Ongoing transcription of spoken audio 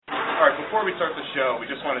before we start the show, we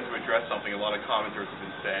just wanted to address something a lot of commenters have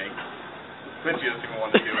been saying. Quincy doesn't even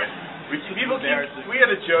want to do it. We had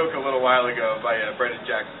a joke a little while ago by Brendan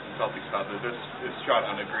Jackson from Celtics about that this is shot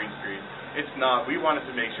on a green screen. It's not. We wanted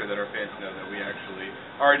to make sure that our fans know that we actually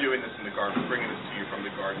are doing this in the garden. We're bringing this to you from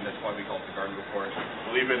the garden. That's why we call it the garden before.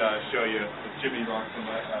 We'll even show you with Jimmy rocks on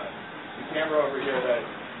the camera over here, that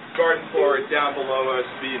garden floor down below us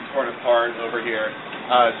being torn apart over here.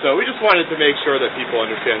 So we just wanted to make sure that people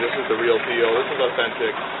understand this is the real deal. This is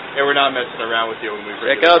authentic, and we're not messing around with you when we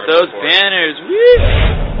bring Check out those banners. Woo!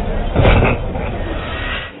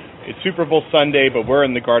 It's Super Bowl Sunday, but we're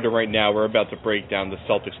in the garden right now. We're about to break down the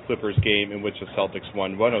Celtics-Clippers game in which the Celtics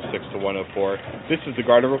won 106-104. This is the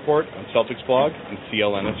Garden Report on Celtics Blog and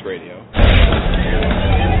CLNS Radio.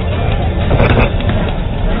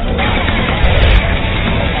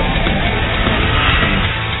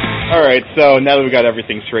 All right, so now that we got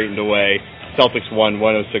everything straightened away, Celtics won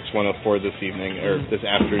 106-104 this evening, or this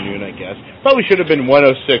afternoon, I guess. Probably should have been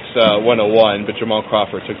 106-101, but Jamal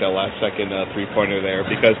Crawford took that last second three-pointer there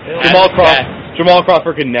because Jamal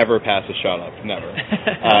Crawford can never pass a shot up, never.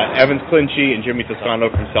 Evans Clinchie and Jimmy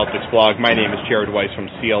Toscano from Celtics Blog. My name is Jared Weiss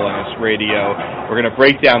from CLNS Radio. We're going to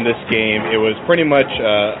break down this game. It was pretty much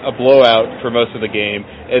a blowout for most of the game,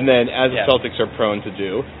 and then as the Celtics are prone to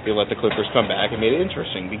do, they let the Clippers come back and made it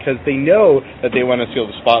interesting because they know that they want to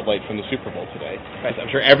steal the spotlight from the Super Bowl today. Right. I'm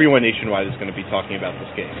sure everyone nationwide is going to be talking about this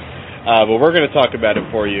game. But we're going to talk about it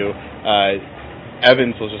for you.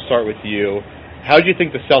 Evans, let's just start with you. How did you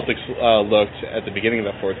think the Celtics looked at the beginning of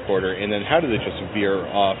the fourth quarter, and then how did it just veer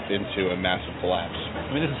off into a massive collapse? I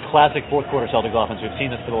mean, this is classic fourth quarter Celtics offense. We've seen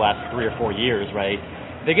this for the last 3 or 4 years, right?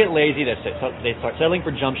 They get lazy. They start settling for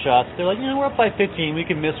jump shots. They're like, we're up by 15. We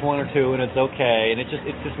can miss 1 or 2, and it's okay. And it's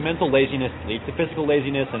this mental laziness leads to physical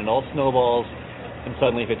laziness, and it all snowballs. And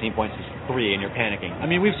suddenly 15 points is 3, and you're panicking. I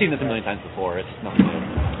mean, we've seen this a million times before. It's nothing new.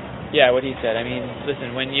 Yeah, what he said. I mean,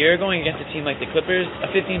 listen, when you're going against a team like the Clippers, a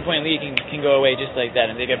 15-point lead can go away just like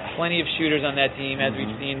that. And they got plenty of shooters on that team, as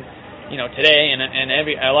we've seen, today and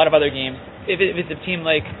a lot of other games. If it's a team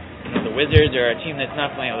like the Wizards or a team that's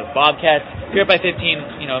not playing with the Bobcats, if you're up by 15,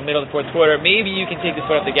 middle of the fourth quarter, maybe you can take the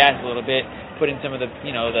foot off the gas a little bit, put in some of the,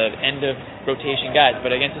 the end of rotation guys.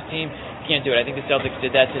 But against this team, you can't do it. I think the Celtics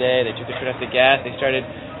did that today. They took the foot off the gas. They started,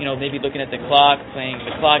 maybe looking at the clock, playing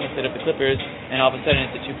the clock instead of the Clippers, and all of a sudden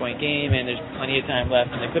it's a 2-point game, and there's plenty of time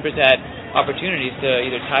left. And the Clippers had opportunities to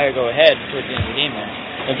either tie or go ahead towards the end of the game there.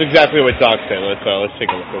 That's exactly what Doc said. Let's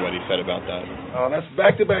take a look at what he said about that. That's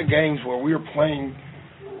back-to-back games where we were playing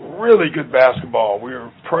really good basketball. We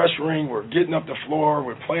were pressuring. We're getting up the floor.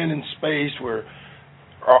 We're playing in space.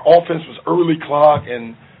 Our offense was early clock,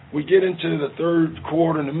 and we get into the third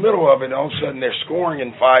quarter in the middle of it, and all of a sudden they're scoring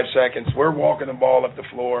in 5 seconds. We're walking the ball up the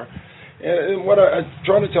floor. And what I'm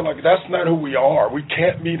trying to tell you, that's not who we are. We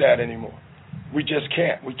can't be that anymore. We just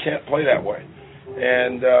can't. We can't play that way.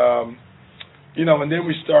 And, and then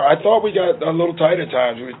we start. I thought we got a little tight at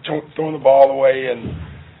times. We were throwing the ball away, and,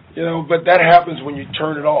 but that happens when you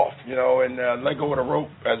turn it off, and let go of the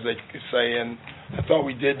rope, as they say. And I thought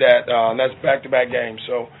we did that, and that's back-to-back games.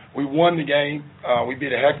 So we won the game. We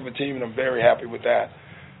beat a heck of a team, and I'm very happy with that.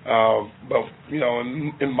 But,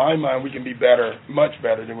 in my mind, we can be better, much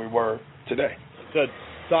better than we were today. So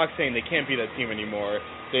Doc's saying they can't be that team anymore.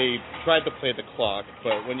 They tried to play the clock,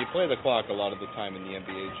 but when you play the clock a lot of the time in the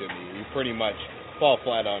NBA, Jimmy, you pretty much fall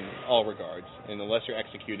flat on all regards. And unless you're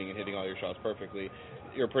executing and hitting all your shots perfectly,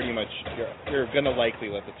 you're going to likely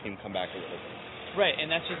let the team come back a little bit. Right, and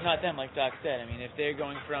that's just not them, like Doc said. I mean, if they're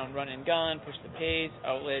going from run and gun, push the pace,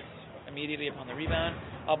 outlets immediately upon the rebound,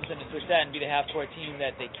 all of a sudden to switch that and be the half-court team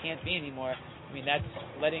that they can't be anymore, I mean, that's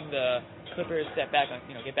letting the Clippers step back on,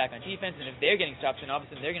 get back on defense, and if they're getting stops, then all of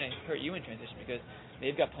a sudden they're going to hurt you in transition because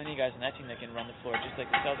they've got plenty of guys on that team that can run the floor just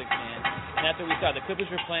like the Celtics can. And that's what we saw. The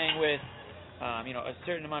Clippers were playing with a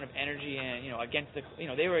certain amount of energy, and against the,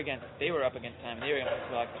 they were up against time, and they were against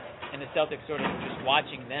the clock, and the Celtics sort of just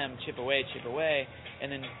watching them chip away, and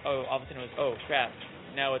then all of a sudden it was crap.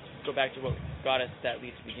 Now let's go back to what got us that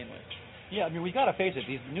lead to begin with. Yeah, I mean, we got to face it.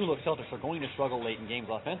 These new-look Celtics are going to struggle late in games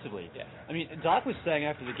offensively. Yeah. I mean, Doc was saying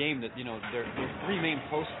after the game that, their 3 main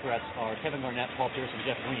post threats are Kevin Garnett, Paul Pierce, and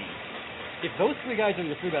Jeff Green. If those 3 guys are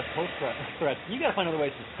your 3 best post threats, you got to find other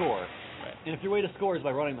ways to score. Right. And if your way to score is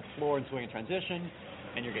by running the floor and swinging transition,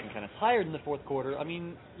 and you're getting kind of tired in the fourth quarter, I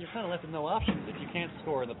mean, you're kind of left with no options. If you can't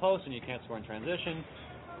score in the post and you can't score in transition,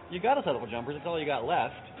 you got to settle for jumpers. It's all you got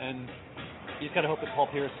left, and you just got to hope that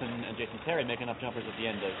Paul Pierce and Jason Terry make enough jumpers at the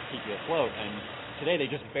end to keep you afloat. And today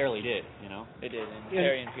they just barely did, They did, and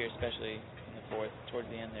Terry and Pierce especially in the towards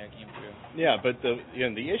the end there came through. Yeah, but the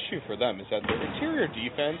issue for them is that their interior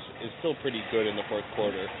defense is still pretty good in the fourth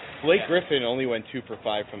quarter. Blake Griffin only went 2 for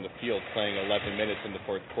 5 from the field, playing 11 minutes in the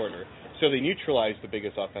fourth quarter. So they neutralized the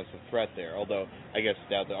biggest offensive threat there. Although I guess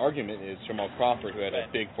now the argument is Jamal Crawford, who had a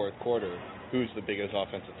big fourth quarter, who's the biggest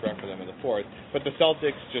offensive threat for them in the fourth. But the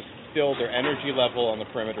Celtics just still, their energy level on the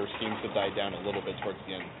perimeter seems to die down a little bit towards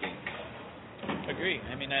the end of the game. Agree.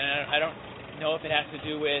 I mean, I don't know if it has to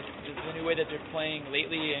do with the new way that they're playing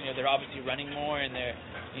lately, and they're obviously running more and they're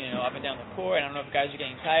up and down the court. I don't know if guys are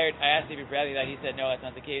getting tired. I asked Avery Bradley that. He said no, that's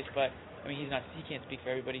not the case. But I mean, he can't speak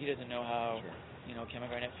for everybody. He doesn't know how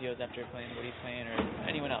Kevin Garnett feels after playing what he's playing, or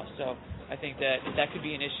anyone else. So I think that could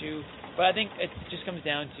be an issue. But I think it just comes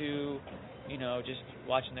down to just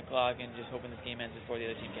watching the clock and just hoping this game ends before the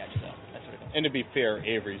other team catches up. That's what it comes. And to be fair,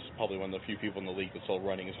 Avery's probably one of the few people in the league that's still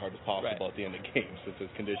running as hard as possible at the end of games, since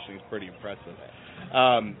his conditioning is pretty impressive.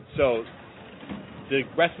 So the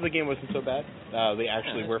rest of the game wasn't so bad. They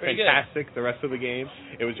actually were fantastic the rest of the game.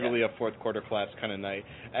 It was really a fourth quarter collapse kind of night.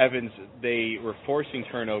 Evans, they were forcing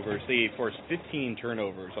turnovers. They forced 15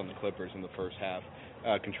 turnovers on the Clippers in the first half.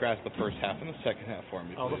 Contrast the first half and the second half for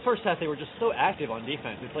me, please. The first half they were just so active on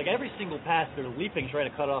defense. It's like every single pass they're leaping, trying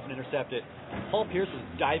to cut off and intercept it. Paul Pierce was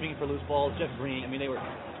diving for loose balls. Jeff Green, I mean, they were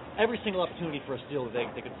every single opportunity for a steal that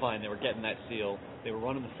they could find, they were getting that steal. They were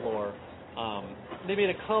running the floor. They made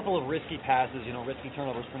a couple of risky passes, risky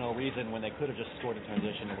turnovers for no reason when they could have just scored in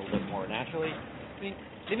transition a little bit more naturally. I mean,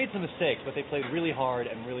 they made some mistakes, but they played really hard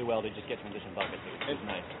and really well to just get transition buckets. It was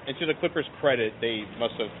nice. And to the Clippers' credit, they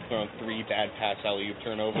must have thrown 3 bad pass alley-oop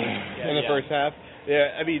turnovers in the first half.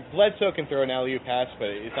 Yeah, I mean, Bledsoe can throw an alley-oop pass,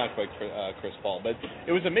 but it's not quite Chris Paul. But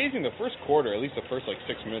it was amazing the first quarter, at least the first 6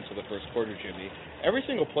 minutes of the first quarter, Jimmy. Every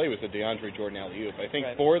single play was a DeAndre Jordan alley-oop. I think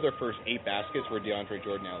 4 of their first 8 baskets were DeAndre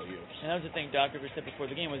Jordan alley-oops. And that was the thing Doc Rivers said before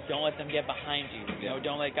the game was don't let them get behind you.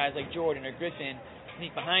 Don't let guys like Jordan or Griffin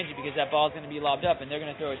sneak behind you because that ball's going to be lobbed up and they're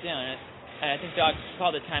going to throw it down. And I think Doc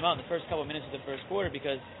called a timeout in the first couple of minutes of the first quarter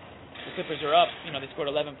because the Clippers are up. They scored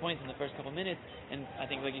 11 points in the first couple of minutes, and I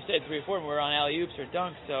think, like you said, 3 or 4 were on alley-oops or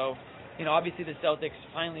dunks. So, obviously the Celtics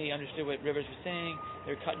finally understood what Rivers was saying.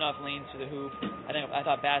 They were cutting off lanes to the hoop. I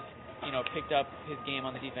thought Bass, picked up his game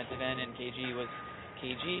on the defensive end, and KG was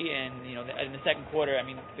KG. And in the second quarter, I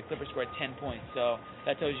mean, the Clippers scored 10 points. So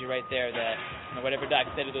that tells you right there that whatever Doc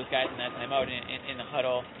said to those guys in that timeout in the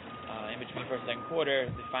huddle. In between first and second quarter,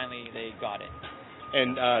 they got it.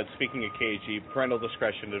 And speaking of KG, parental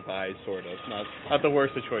discretion advised, sort of. Not the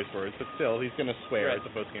worst of choice words, but still, he's going to swear as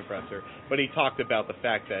a post-game presser. But he talked about the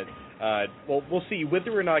fact that, we'll see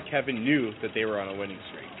whether or not Kevin knew that they were on a winning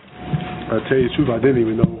streak. I tell you the truth, I didn't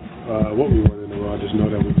even know what we were in the row. I just know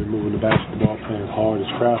that we've been moving the basketball, playing hard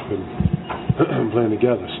as crap, and playing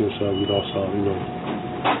together since we lost our,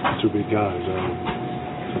 2 big guys.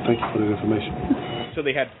 So thank you for that information. So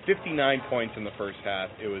they had 59 points in the first half.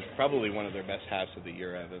 It was probably one of their best halves of the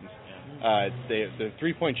year, Evans. The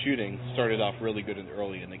three-point shooting started off really good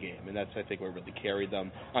early in the game, and that's, I think, what really carried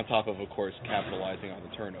them, on top of course, capitalizing on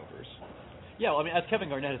the turnovers. Yeah, well, I mean, as Kevin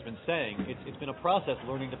Garnett has been saying, it's been a process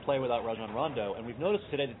learning to play without Rajon Rondo, and we've noticed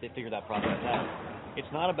today that they figured that process out. It's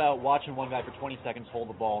not about watching one guy for 20 seconds hold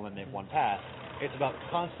the ball and then make one pass. It's about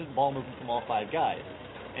constant ball movement from all 5 guys.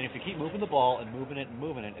 And if you keep moving the ball and moving it,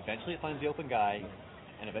 eventually it finds the open guy,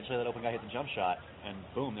 and eventually that open guy hits a jump shot, and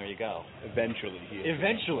boom, there you go. Eventually.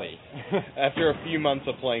 After a few months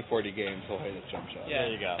of playing 40 games, he'll hit a jump shot. Yeah,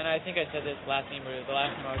 there you go. And I think I said this the last time I was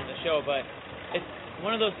on the show, but it's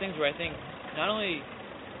one of those things where I think not only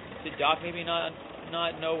did Doc maybe not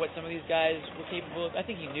know what some of these guys were capable of, I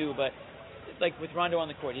think he knew, but like with Rondo on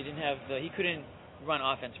the court, he couldn't run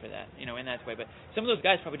offense for that, in that way. But some of those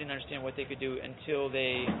guys probably didn't understand what they could do until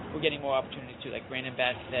they were getting more opportunities too. Like Brandon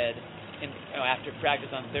Bass said, after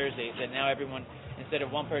practice on Thursday, that now everyone, instead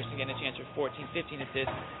of one person getting a chance for 14, 15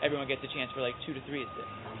 assists, everyone gets a chance for 2 to 3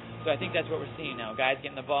 assists. So I think that's what we're seeing now. Guys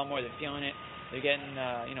getting the ball more, they're feeling it. They're getting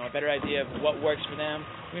a better idea of what works for them.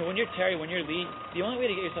 I mean, when you're Terry, when you're Lee, the only way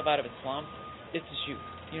to get yourself out of a slump is to shoot.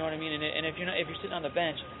 You know what I mean? And if you're sitting on the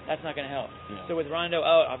bench, that's not going to help. Yeah. So with Rondo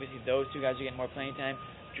out, obviously those 2 guys are getting more playing time.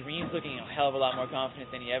 Green's looking a hell of a lot more confident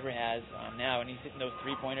than he ever has now, and he's hitting those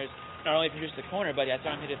 3-pointers. Not only from just the corner, but I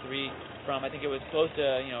saw him hit a 3 from, I think it was close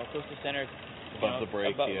to center. Above the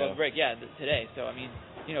break, above break, today. So I mean,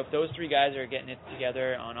 if those 3 guys are getting it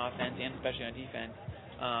together on offense and especially on defense,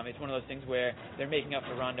 it's one of those things where they're making up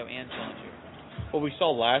for Rondo and Sillinger. Well, we saw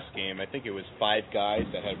last game, I think it was 5 guys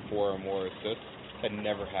that had 4 or more assists. That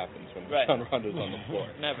never happens when Right. Rajon Rondo's on the floor.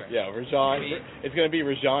 Never. Yeah, Rajon. It's going to be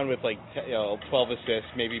Rajon with 12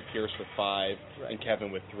 assists, maybe Pierce with 5, Right. and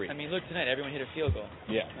Kevin with 3. I mean, look tonight, everyone hit a field goal.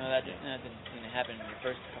 Yeah. No, that didn't seem to happen in the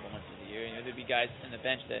first couple months of the year. There'd be guys in the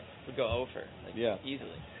bench that would go over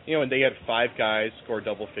easily. And they had 5 guys score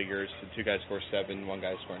double figures, 2 guys score 7, 1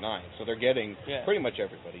 guy score 9. So they're getting pretty much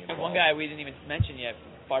everybody involved. And one guy we didn't even mention yet,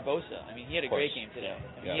 Barbosa. I mean, he had a great game today.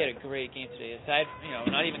 He had a great game today. Aside,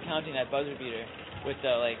 not even counting that buzzer beater with the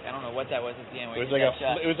I don't know what that was at the end. It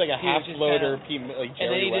was like a half floater, like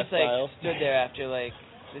Jerry West style. And then he just stood there after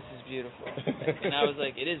this is beautiful. And I was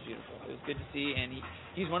like, it is beautiful. It was good to see, and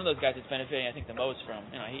he's one of those guys that's benefiting, I think, the most from.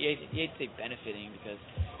 He hates to say benefiting because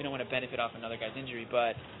you don't want to benefit off another guy's injury,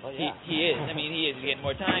 but he is. I mean, he is. He's getting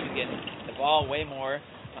more time. He's getting the ball way more,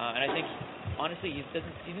 and I think honestly, he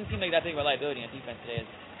doesn't seem like that big of a liability on defense today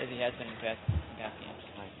as he has been in past games.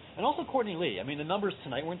 And also Courtney Lee. I mean, the numbers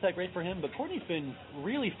tonight weren't that great for him, but Courtney's been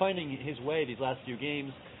really finding his way these last few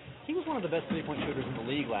games. He was one of the best three-point shooters in the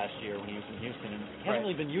league last year when he was in Houston, and he hasn't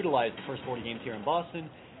really been utilized the first 40 games here in Boston.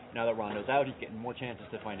 Now that Rondo's out, he's getting more chances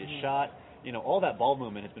to find his shot. All that ball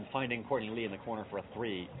movement has been finding Courtney Lee in the corner for a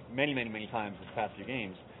 3 many, many, many times this past few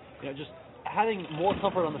games. Just having more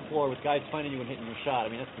comfort on the floor with guys finding you and hitting your shot, I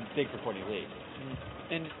mean, that's been big for Courtney Lee.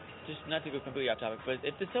 And just not to go completely off topic, but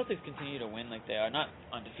if the Celtics continue to win like they are, not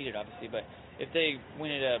undefeated obviously, but if they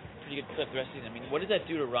win at a pretty good clip the rest of the season, I mean, what does that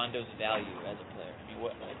do to Rondo's value as a player? I mean,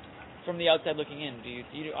 from the outside looking in,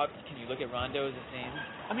 can you look at Rondo as the same?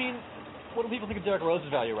 I mean, what do people think of Derrick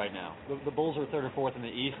Rose's value right now? The Bulls are 3rd or 4th in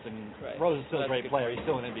the East, and Rose is still a great player. He's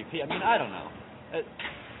still an MVP. I mean, I don't know.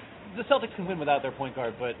 The Celtics can win without their point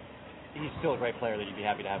guard, but he's still a great player that you'd be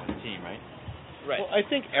happy to have on the team, right? Right. Well, I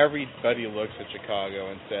think everybody looks at Chicago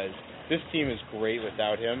and says, this team is great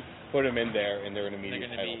without him. Put him in there, and they're an immediate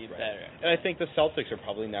title threat. And I think the Celtics are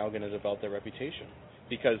probably now going to develop their reputation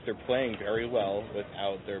because they're playing very well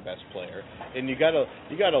without their best player. And you gotta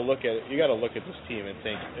look at this team and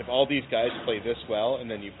think, if all these guys play this well,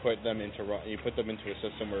 and then you put them into a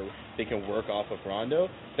system where they can work off of Rondo,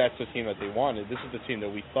 that's the team that they wanted. This is the team that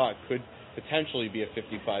we thought could potentially be a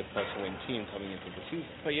 55-plus win team coming into the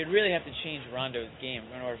season. But you'd really have to change Rondo's game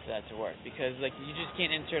in order for that to work, because you just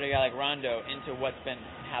can't insert a guy like Rondo into what's been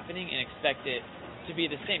happening and expect it to be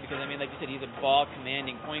the same. Because I mean, like you said, he's a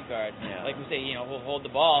ball-commanding point guard. Yeah. Like we say, he'll hold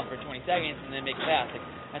the ball for 20 seconds and then make a pass.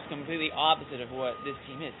 That's completely opposite of what this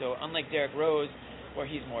team is. So unlike Derrick Rose, where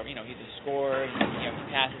he's more, he's a scorer, he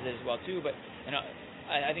passes it as well too. But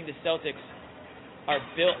I think the Celtics are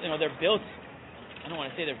built. They're built. I don't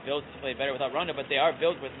want to say they're built to play better without Rondo, but they are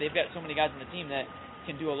built with. They've got so many guys on the team that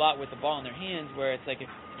can do a lot with the ball in their hands. Where it's like I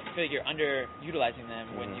feel like you're underutilizing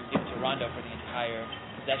them when you give it to Rondo for the entire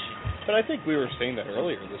possession. But I think we were saying that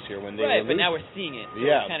earlier this year when they were losing. But now we're seeing it. So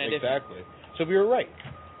yeah, it's exactly. Different. So we were right.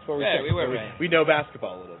 That's what we're saying. We were right. We know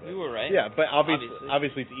basketball a little bit. We were right. Yeah, but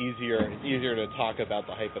obviously it's easier to talk about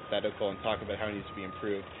the hypothetical and talk about how it needs to be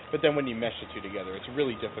improved. But then when you mesh the two together, it's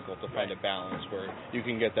really difficult to find a balance where you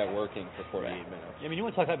can get that working for 48 minutes. I mean, you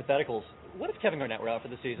want to talk hypotheticals. What if Kevin Garnett were out for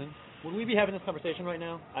the season? Would we be having this conversation right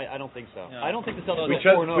now? I don't think so. No. I don't think the Celtics we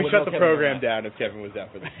shut the program down if Kevin was out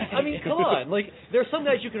for the season. I mean, come on. There are some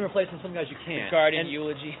guys you can replace and some guys you can't. The Guardian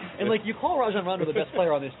eulogy. And you call Rajon Rondo the best player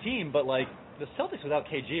on this team, but the Celtics without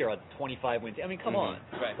KG are a 25-win team. I mean, come on.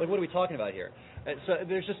 Right. What are we talking about here? So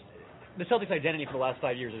there's just the Celtics' identity for the last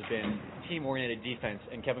 5 years has been team-oriented defense,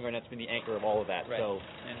 and Kevin Garnett's been the anchor of all of that. Right. So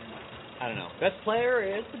I don't know. Best player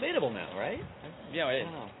is debatable now, right? Yeah, it is.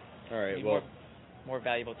 All right. More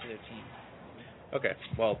valuable to their team. Okay.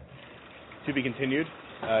 Well, to be continued.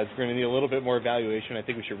 It's going to need a little bit more evaluation. I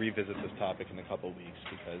think we should revisit this topic in a couple of weeks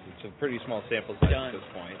because it's a pretty small sample size at this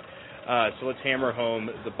point. So let's hammer home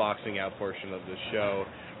the boxing out portion of the show.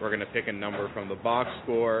 We're going to pick a number from the box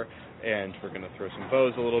score, and we're going to throw some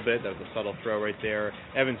bows a little bit. That was a subtle throw right there.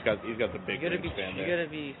 He's got the big fan there. You got to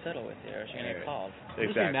be subtle with it, or you're going to get called. Exactly.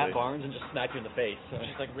 Just be Matt Barnes and just smack you in the face. So.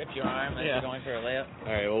 Just rip your arm as you're going for a layup.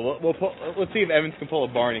 All right. Well, let's see if Evans can pull a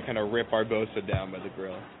Barn and kind of rip Barbosa down by the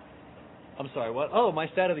grill. I'm sorry, what? Oh, my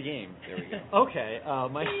stat of the game. There we go. Okay,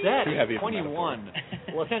 my stat is 21.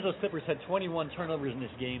 Los Angeles Clippers had 21 turnovers in this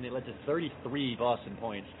game. They led to 33 Boston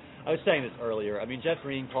points. I was saying this earlier. I mean, Jeff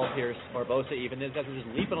Green, Paul Pierce, Barbosa even, these guys were just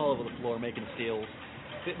leaping all over the floor making steals.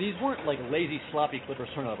 These weren't lazy, sloppy Clippers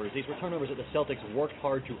turnovers. These were turnovers that the Celtics worked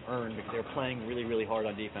hard to earn because they were playing really, really hard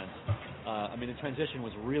on defense. I mean, the transition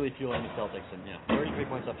was really fueling the Celtics, and 33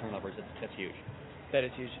 points off turnovers, that's huge. That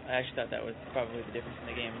is huge. I actually thought that was probably the difference in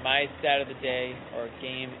the game. My stat of the day or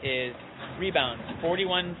game is rebounds.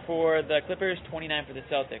 41 for the Clippers, 29 for the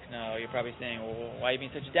Celtics. Now, you're probably saying, well, why are you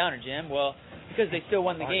being such a downer, Jim? Well, because they still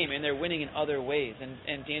won the game, and they're winning in other ways.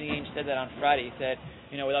 And Danny Ainge said that on Friday. He said,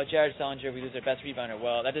 without Jared Sullinger, we lose our best rebounder.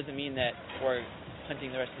 Well, that doesn't mean that we're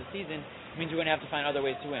hunting the rest of the season. It means we're going to have to find other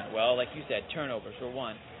ways to win. Well, like you said, turnovers for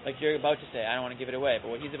one. Like you're about to say, I don't want to give it away, but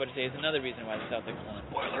what he's about to say is another reason why the Celtics won.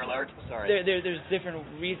 Spoiler alert. Sorry. There's different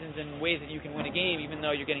reasons and ways that you can win a game, even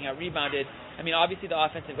though you're getting out-rebounded. I mean, obviously the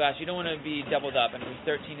offensive glass, you don't want to be doubled up and lose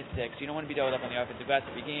 13-6. You don't want to be doubled up on the offensive glass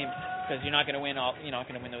every game because you're not going to win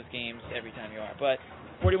those games every time you are. But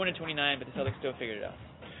 41-29, but the Celtics still figured it out.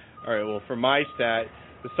 All right, well, for my stat,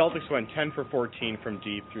 the Celtics went 10 for 14 from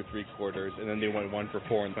deep through three quarters, and then they went 1 for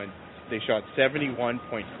 4, and they shot 71.4,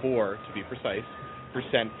 to be precise,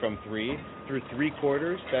 percent from three through three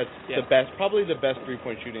quarters. That's the best, probably the best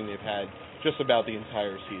three-point shooting they've had just about the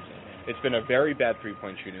entire season. It's been a very bad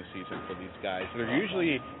three-point shooting season for these guys. They're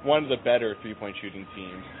usually one of the better three-point shooting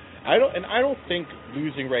teams. I don't think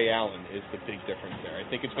losing Ray Allen is the big difference there. I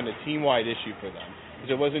think it's been a team-wide issue for them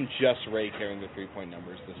because it wasn't just Ray carrying the three-point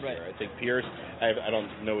numbers this year. I think Pierce, I don't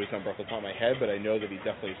know his number off the top of my head, but I know that he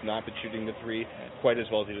definitely has not been shooting the three quite as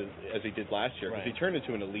well as he did last year because he turned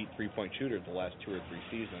into an elite three-point shooter the last 2 or 3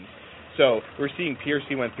 seasons. So we're seeing Pierce,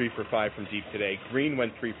 he went 3 for 5 from deep today. Green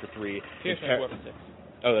went 3 for 3. Pierce went 4 for 6.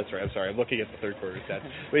 Oh, that's right. I'm sorry. I'm looking at the third quarter stats.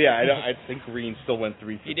 But yeah, I think Green still went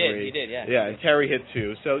 3 for 3. He did, yeah. Yeah, and Terry hit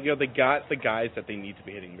 2. So, they got the guys that they need to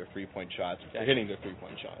be hitting their three-point shots. They're hitting their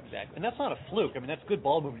three-point shots. Exactly. And that's not a fluke. I mean, that's good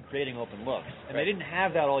ball movement creating open looks. And they didn't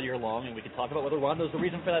have that all year long, and we could talk about whether Rondo's the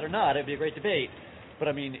reason for that or not. It'd be a great debate. But,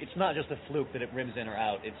 I mean, it's not just a fluke that it rims in or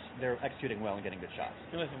out. They're executing well and getting good shots.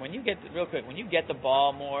 And listen, when you get the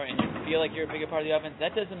ball more and you feel like you're a bigger part of the offense,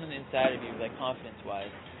 that does something inside of you, like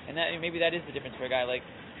confidence-wise. And maybe that is the difference for a guy like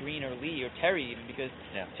Green or Lee or Terry even, because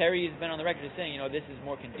Terry has been on the record as saying, this is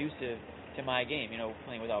more conducive to my game,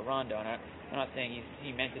 playing without Rondo. And I'm not saying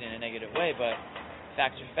he meant it in a negative way, but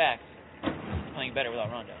facts are facts. He's playing better without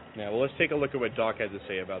Rondo. Yeah, well, let's take a look at what Doc had to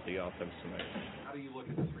say about the offense tonight. How do you look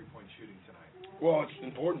at the three-point shooting tonight? Well, it's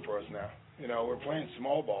important for us now. We're playing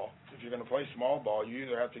small ball. If you're going to play small ball, you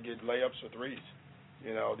either have to get layups or threes.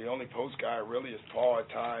 The only post guy really is Paul at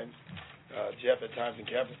times, Jeff at times, and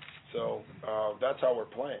Kevin. So that's how we're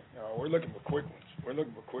playing. We're looking for quick ones. We're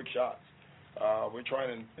looking for quick shots. We're trying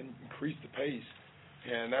to increase the pace,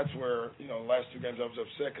 and that's where, the last 2 games I was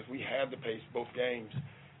upset because we had the pace both games,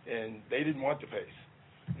 and they didn't want the pace.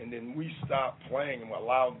 And then we stopped playing and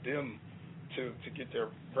allowed them to get their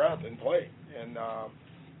breath and play. And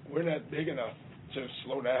we're not big enough to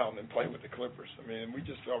slow down and play with the Clippers. I mean, we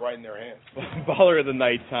just fell right in their hands. Baller of the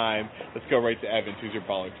night time. Let's go right to Evans. Who's your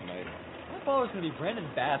baller tonight? My baller is going to be Brandon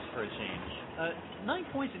Bass for a change. 9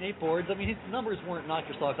 points and 8 boards. I mean, his numbers weren't knock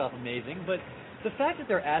your socks off amazing, but the fact that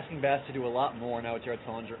they're asking Bass to do a lot more now with Jared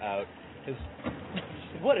Sullinger out is...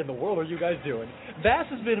 What in the world are you guys doing? Bass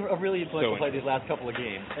has been a really influential player these last couple of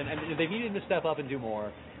games, and they need him to step up and do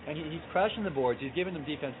more. And he's crashing the boards. He's giving them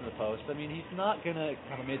defense in the post. I mean, he's not going to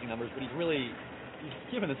have amazing numbers, but he's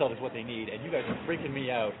giving the Celtics what they need, and you guys are freaking me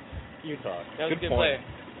out. You talk. That was a good player.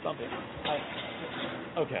 Bump it.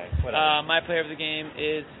 Okay, whatever. My player of the game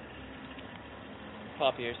is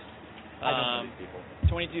Paul Pierce. I don't know these people.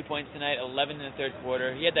 22 points tonight, 11 in the third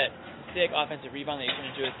quarter. He had that sick offensive rebound that he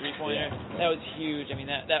turned into a three-pointer. Yeah. That was huge. I mean,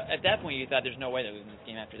 that at that point you thought there's no way they're losing this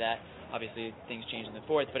game after that. Obviously, things changed in the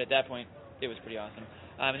fourth, but at that point, it was pretty awesome.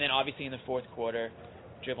 And then obviously in the fourth quarter,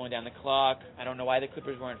 dribbling down the clock. I don't know why the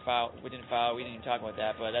Clippers weren't fouled. We didn't foul. We didn't even talk about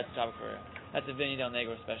that, but that's a Vinny Del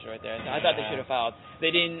Negro special right there. I thought they should have fouled.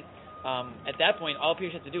 They didn't. At that point, all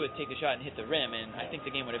Pierce had to do was take the shot and hit the rim, and I think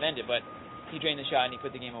the game would have ended. But he drained the shot and he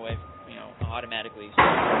put the game away, automatically. So,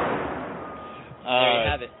 there you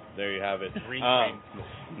have it. There you have it. Green screen.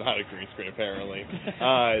 Not a green screen, apparently.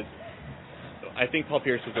 I think Paul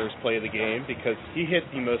Pierce deserves play of the game because he hit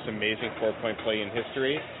the most amazing 4-point play in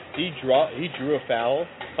history. He drew a foul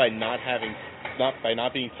by not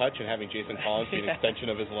being touched and having Jason Collins be an extension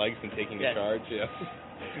of his legs and taking a charge. Yeah.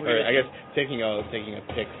 Or I guess taking a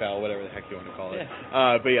pick foul, whatever the heck you want to call it.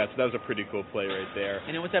 Yeah. But yeah, so that was a pretty cool play right there.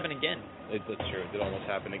 And it almost happened again. That's true. It did almost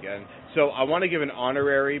happen again. So I want to give an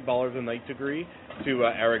honorary Baller of the Night degree to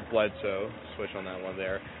Eric Bledsoe. Switch on that one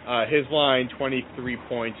there. His line, 23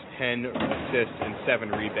 points, 10 assists, and 7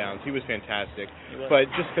 rebounds. He was fantastic. But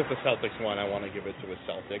just because the Celtics won, I want to give it to a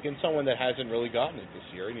Celtic and someone that hasn't really gotten it this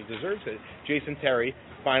year, and he deserves it. Jason Terry,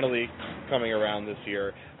 finally coming around this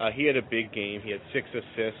year. He had a big game. He had 6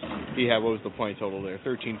 assists. He had, what was the point total there?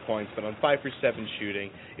 13 points, but on 5 for 7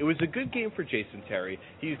 shooting. It was a good game for Jason Terry.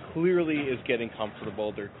 He clearly is getting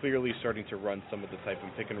comfortable. They're clearly starting to run some of the type of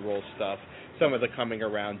pick and roll stuff, some of the coming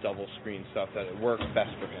around double screen stuff that it works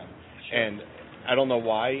best for him. Sure. And I don't know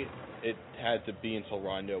why it had to be until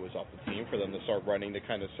Rondo was off the team for them to start running the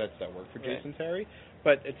kind of sets that work for Jason Terry.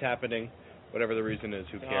 But it's happening. Whatever the reason is,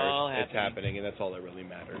 who cares? It's happening, and that's all that really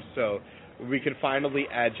matters. So we can finally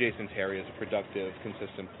add Jason Terry as a productive,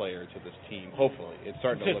 consistent player to this team. Hopefully, it's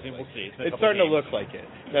starting to look like it. It's starting to look like it.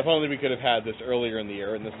 And if only we could have had this earlier in the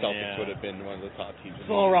year, and the Celtics would have been one of the top teams.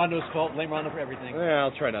 It's all Rondo's fault. Blame Rondo for everything.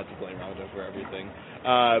 I'll try not to blame Rondo for everything.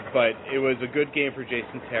 But it was a good game for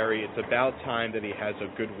Jason Terry. It's about time that he has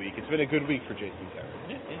a good week. It's been a good week for Jason Terry.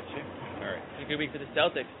 Yeah, sure. All right. It's a good week for the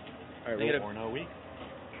Celtics. All right. 4-0 week.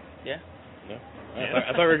 No. Yeah.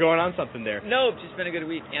 I thought we were going on something there. No, it's just been a good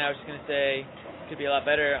week. I was just going to say it could be a lot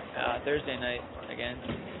better Thursday night again.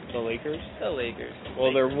 The Lakers? The Lakers.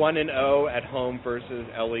 Well, they're 1-0 at home versus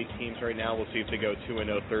LA teams right now. We'll see if they go 2-0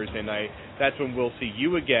 Thursday night. That's when we'll see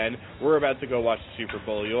you again. We're about to go watch the Super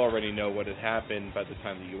Bowl. You already know what had happened by the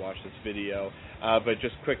time that you watch this video. But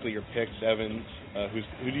just quickly, your picks, Evans.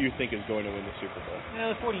 Who do you think is going to win the Super Bowl?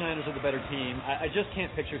 Yeah, the 49ers are the better team. I just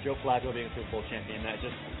can't picture Joe Flacco being a Super Bowl champion. That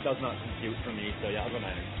just does not compute for me. So, yeah, I'll go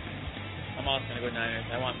Niners. I'm also going to go Niners.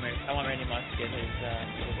 I want Randy Moss to get his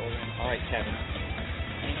Super Bowl ring. All right, Kevin.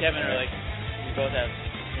 Me and Kevin are we both have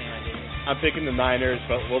the same idea. I'm picking the Niners,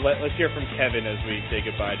 but let's hear from Kevin as we say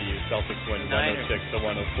goodbye to you. Celtics win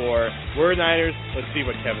 106-104. We're Niners. Let's see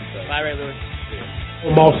what Kevin says. Bye, Ray Lewis.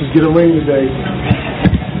 Moss is get a ring today.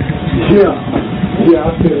 Yeah,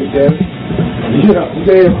 I said it, Kevin. Yeah,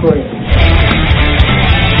 dead friend.